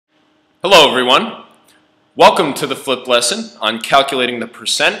Hello everyone. Welcome to the flip lesson on calculating the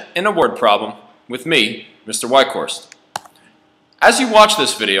percent in a word problem with me, Mr. Wykhorst. As you watch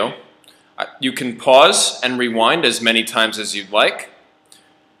this video, you can pause and rewind as many times as you'd like.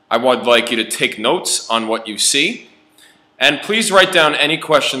 I would like you to take notes on what you see, and please write down any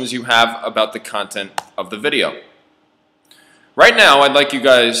questions you have about the content of the video. Right now, I'd like you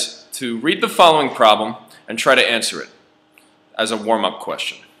guys to read the following problem and try to answer it as a warm-up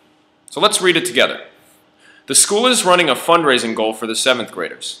question. So let's read it together. The school is running a fundraising goal for the 7th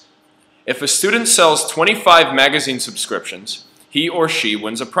graders. If a student sells 25 magazine subscriptions, he or she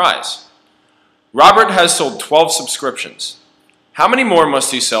wins a prize. Robert has sold 12 subscriptions. How many more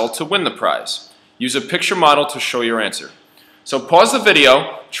must he sell to win the prize? Use a picture model to show your answer. So pause the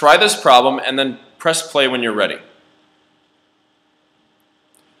video, try this problem, and then press play when you're ready.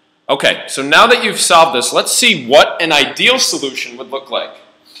 Okay, so now that you've solved this, let's see what an ideal solution would look like.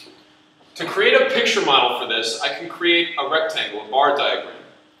 To create a picture model for this, I can create a rectangle, a bar diagram.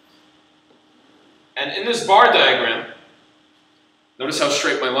 And in this bar diagram, notice how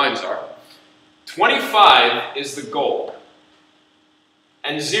straight my lines are. 25 is the goal,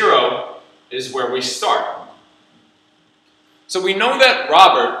 and 0 is where we start. So we know that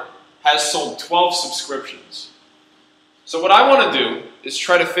Robert has sold 12 subscriptions. So what I want to do is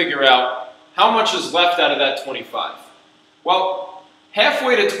try to figure out how much is left out of that 25. Well,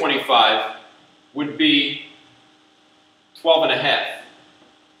 halfway to 25 would be 12 and a half,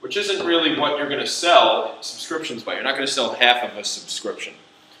 which isn't really what you're going to sell subscriptions by. You're not going to sell half of a subscription.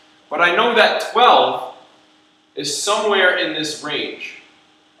 But I know that 12 is somewhere in this range,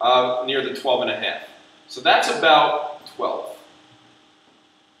 near the 12 and a half. So that's about 12.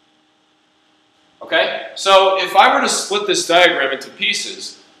 Okay? So if I were to split this diagram into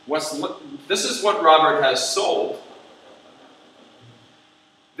pieces, this is what Robert has sold.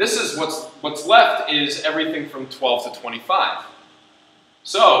 This is what's left is everything from 12 to 25.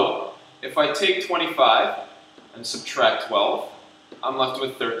 So if I take 25 and subtract 12, I'm left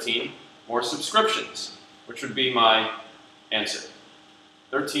with 13 more subscriptions, which would be my answer.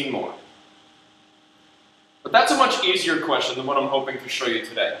 13 more. But that's a much easier question than what I'm hoping to show you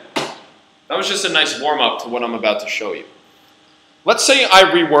today. That was just a nice warm-up to what I'm about to show you. Let's say I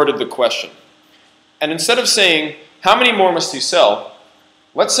reworded the question. And instead of saying, how many more must he sell?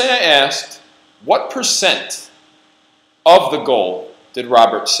 Let's say I asked, what percent of the goal did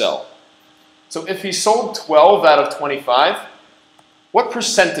Robert sell? So if he sold 12 out of 25, what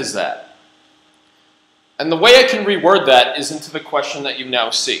percent is that? And the way I can reword that is into the question that you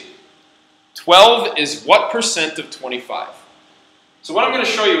now see. 12 is what percent of 25? So what I'm going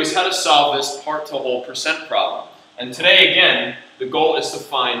to show you is how to solve this part-to-whole percent problem. And today, again, the goal is to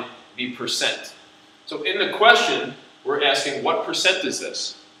find the percent. So in the question, we're asking, what percent is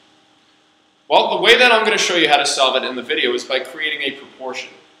this? Well, the way that I'm going to show you how to solve it in the video is by creating a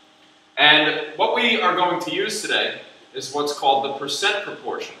proportion. And what we are going to use today is what's called the percent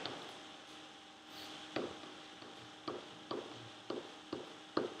proportion.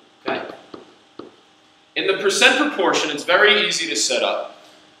 Okay? In the percent proportion, it's very easy to set up.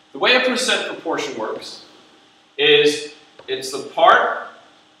 The way a percent proportion works is it's the part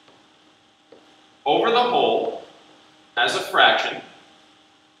over the whole as a fraction.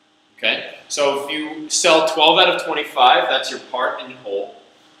 Okay? So if you sell 12 out of 25, that's your part in your whole.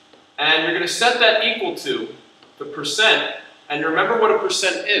 And you're going to set that equal to the percent. And remember what a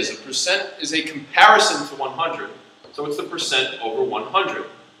percent is. A percent is a comparison to 100. So it's the percent over 100.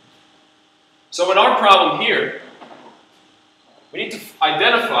 So in our problem here, we need to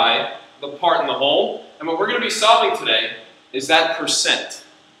identify the part in the whole. And what we're going to be solving today is that percent.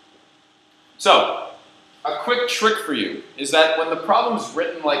 So a quick trick for you is that when the problem's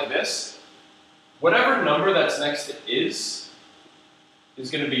written like this, whatever number that's next to is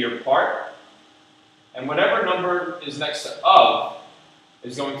going to be your part, and whatever number is next to of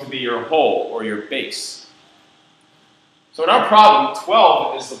is going to be your whole or your base. So in our problem,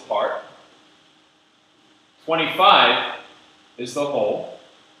 12 is the part, 25 is the whole,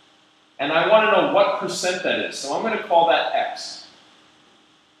 and I want to know what percent that is. So I'm going to call that x.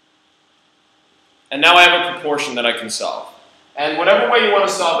 And now I have a proportion that I can solve. And whatever way you want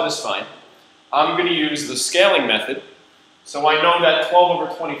to solve it is fine. I'm going to use the scaling method. So I know that 12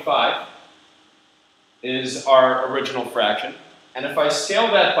 over 25 is our original fraction. And if I scale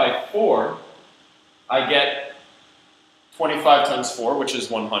that by 4, I get 25 times 4, which is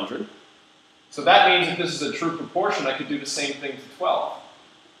 100. So that means if this is a true proportion, I could do the same thing to 12.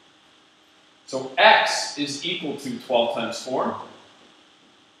 So x is equal to 12 times 4.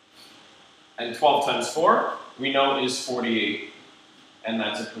 And 12 times 4, we know is 48, and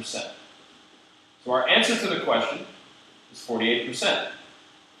that's a percent. So our answer to the question is 48%.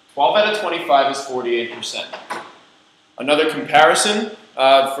 12 out of 25 is 48%. Another comparison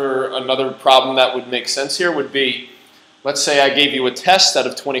for another problem that would make sense here would be, let's say I gave you a test out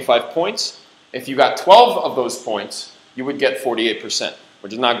of 25 points. If you got 12 of those points, you would get 48%,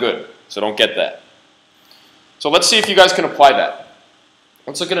 which is not good, so don't get that. So let's see if you guys can apply that.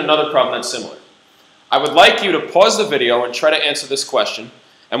 Let's look at another problem that's similar. I would like you to pause the video and try to answer this question,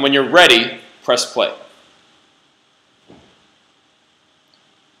 and when you're ready, press play.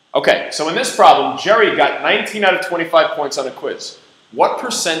 Okay, so in this problem, Jerry got 19 out of 25 points on a quiz. What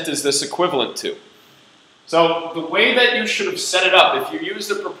percent is this equivalent to? So the way that you should have set it up, if you use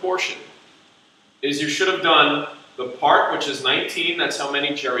the proportion, is you should have done the part, which is 19, that's how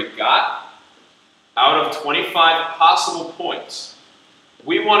many Jerry got, out of 25 possible points.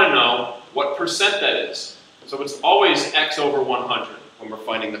 We want to know what percent that is. So it's always x over 100 when we're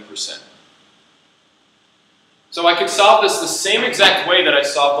finding the percent. So I could solve this the same exact way that I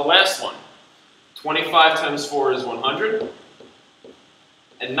solved the last one. 25 times 4 is 100,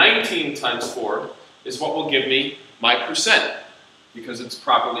 and 19 times 4 is what will give me my percent, because it's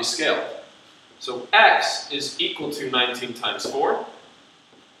properly scaled. So x is equal to 19 times 4,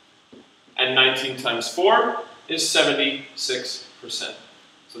 and 19 times 4 is 76%.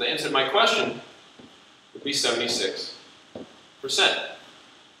 So the answer to my question would be 76%.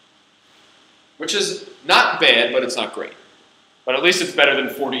 Which is not bad, but it's not great. But at least it's better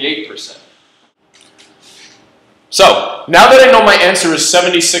than 48%. So, now that I know my answer is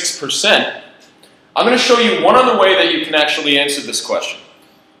 76%, I'm going to show you one other way that you can actually answer this question.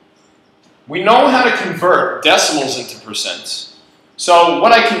 We know how to convert decimals into percents. So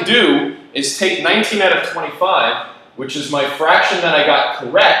what I can do is take 19 out of 25, which is my fraction that I got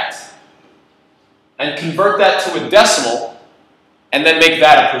correct, and convert that to a decimal, and then make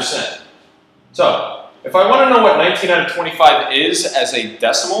that a percent. So, if I want to know what 19 out of 25 is as a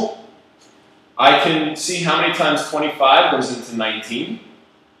decimal, I can see how many times 25 goes into 19,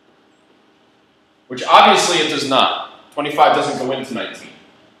 which obviously it does not. 25 doesn't go into 19.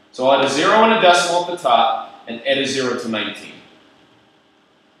 So I'll add a 0 and a decimal at the top, and add a 0 to 19.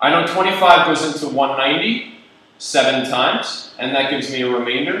 I know 25 goes into 190 7 times, and that gives me a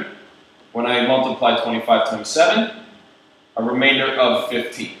remainder, when I multiply 25 times 7, a remainder of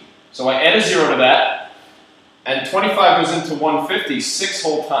 15. So I add a 0 to that, and 25 goes into 150 6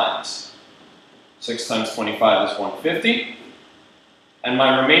 whole times. 6 times 25 is 150, and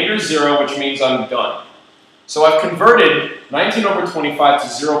my remainder is 0, which means I'm done. So I've converted 19 over 25 to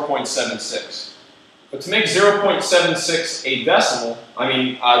 0.76. But to make 0.76 a decimal,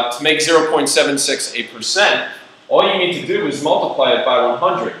 to make 0.76 a percent, all you need to do is multiply it by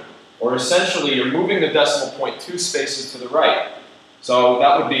 100. Or essentially, you're moving the decimal point 2 spaces to the right. So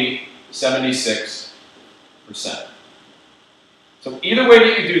that would be 76%. So either way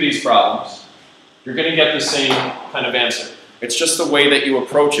that you do these problems, you're going to get the same kind of answer. It's just the way that you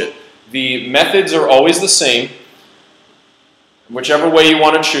approach it. The methods are always the same. Whichever way you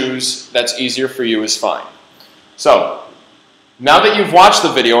want to choose that's easier for you is fine. So, now that you've watched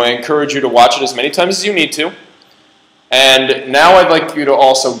the video, I encourage you to watch it as many times as you need to. And now I'd like you to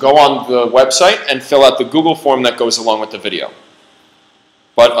also go on the website and fill out the Google form that goes along with the video.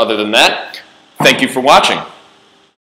 But other than that, thank you for watching.